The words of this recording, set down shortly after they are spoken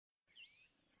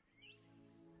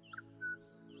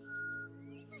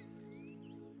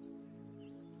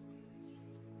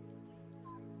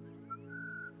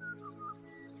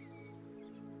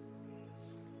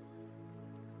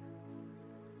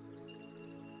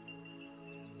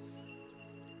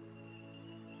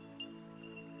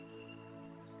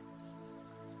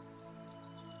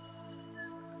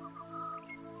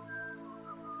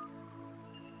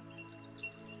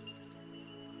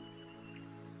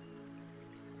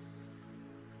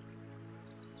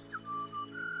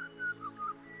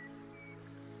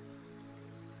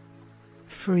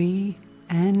free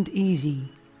and easy,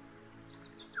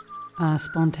 our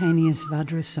spontaneous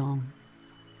Vajra song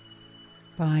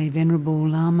by Venerable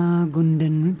Lama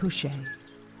Gendun Rinpoche.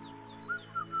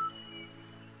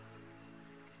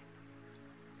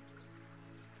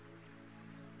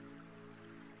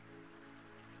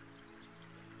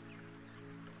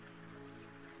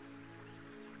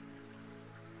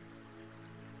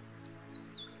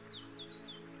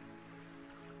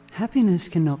 Happiness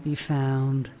cannot be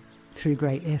found through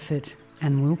great effort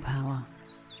and willpower,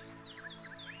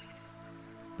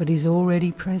 but is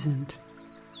already present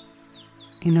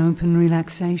in open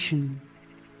relaxation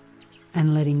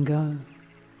and letting go.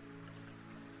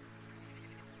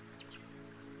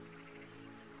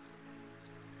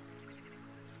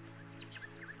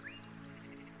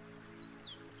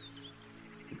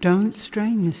 Don't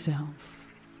strain yourself.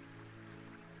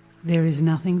 There is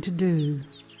nothing to do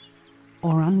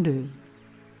or undo.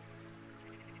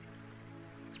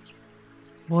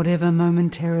 Whatever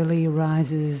momentarily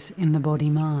arises in the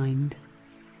body-mind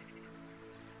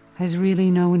has really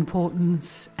no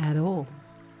importance at all,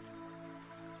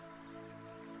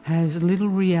 has little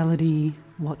reality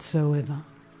whatsoever.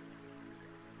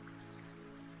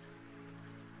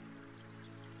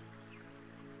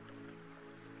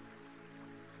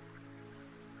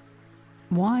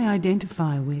 Why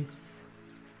identify with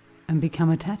and become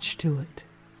attached to it,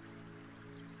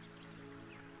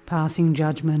 passing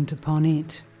judgment upon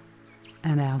it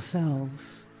and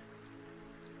ourselves?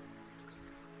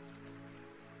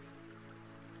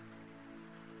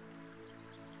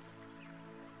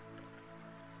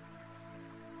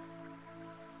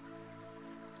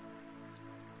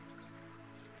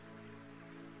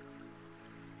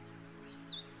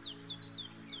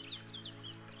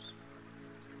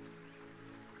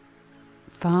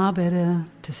 Far better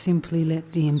to simply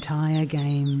let the entire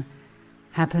game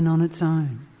happen on its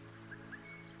own,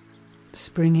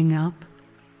 springing up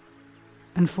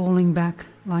and falling back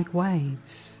like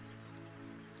waves,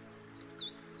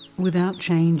 without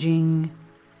changing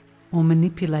or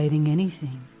manipulating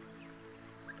anything.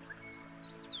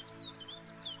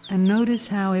 And notice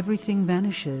how everything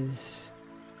vanishes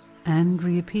and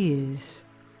reappears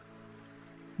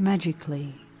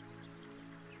magically,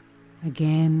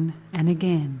 again and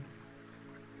again,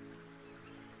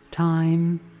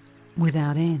 time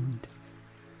without end.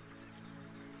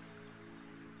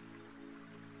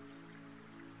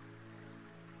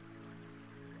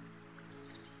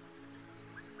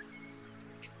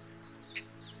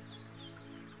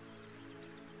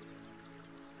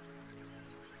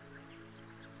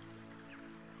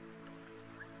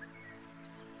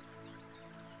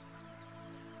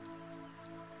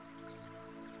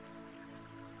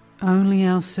 Only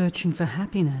our searching for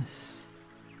happiness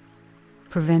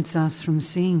prevents us from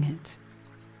seeing it.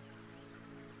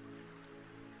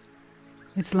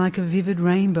 It's like a vivid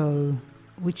rainbow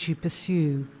which you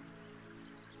pursue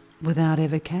without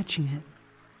ever catching it,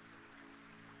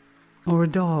 or a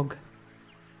dog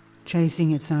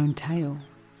chasing its own tail.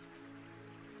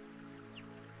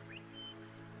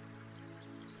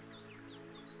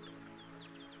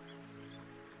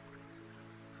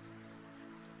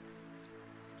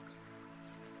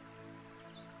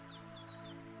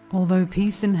 Although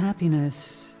peace and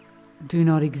happiness do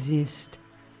not exist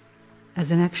as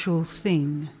an actual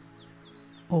thing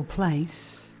or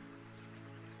place,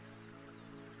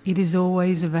 it is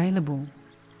always available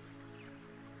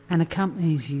and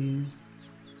accompanies you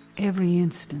every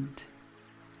instant.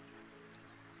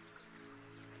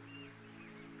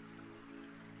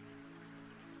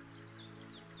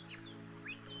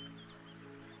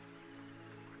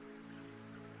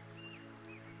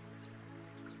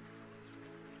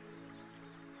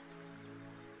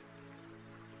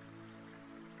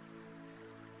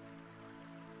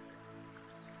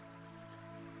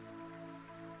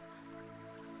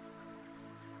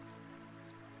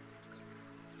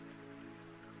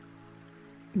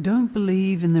 Don't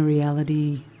believe in the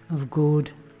reality of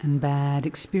good and bad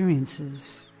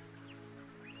experiences.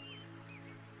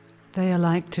 They are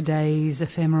like today's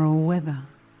ephemeral weather,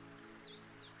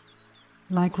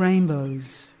 like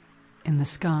rainbows in the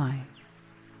sky.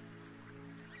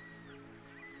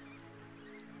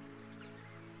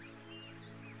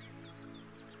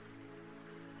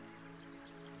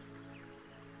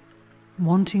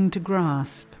 Wanting to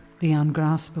grasp the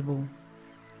ungraspable,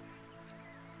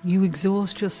 you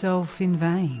exhaust yourself in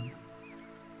vain.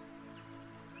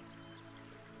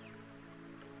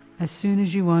 As soon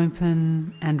as you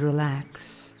open and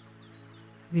relax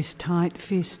this tight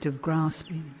fist of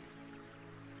grasping,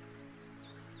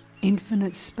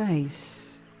 infinite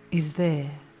space is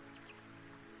there,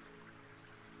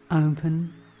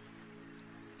 open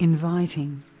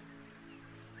inviting,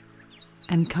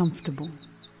 and comfortable.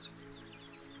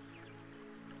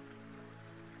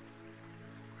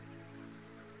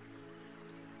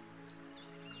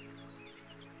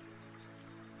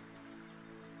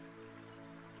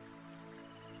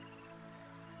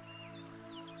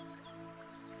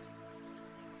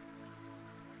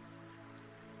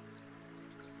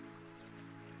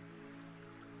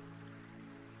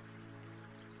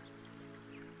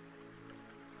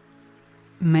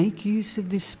 Make use of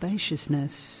this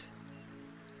spaciousness,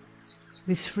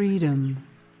 this freedom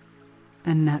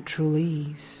and natural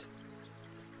ease.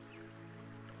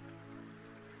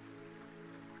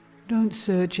 Don't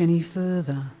search any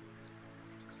further,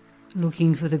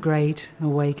 looking for the great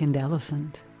awakened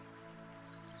elephant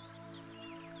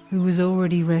who was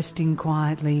already resting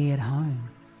quietly at home,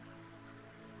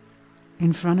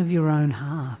 in front of your own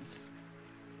hearth.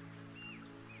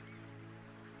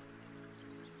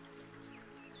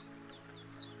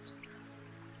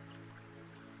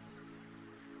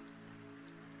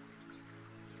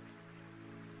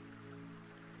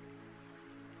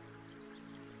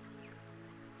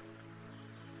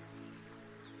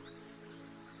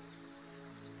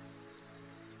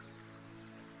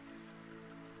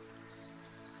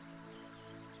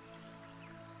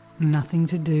 Nothing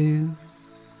to do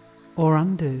or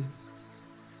undo,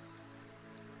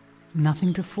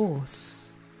 nothing to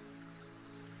force,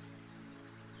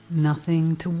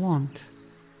 nothing to want,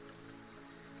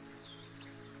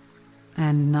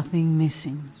 and nothing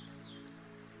missing.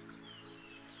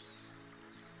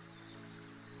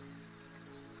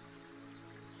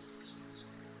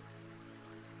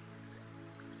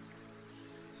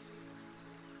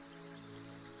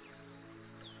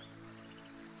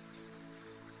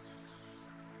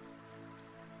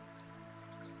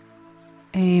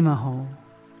 Amaho,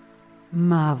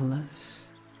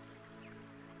 marvelous.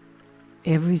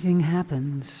 Everything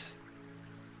happens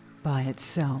by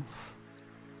itself.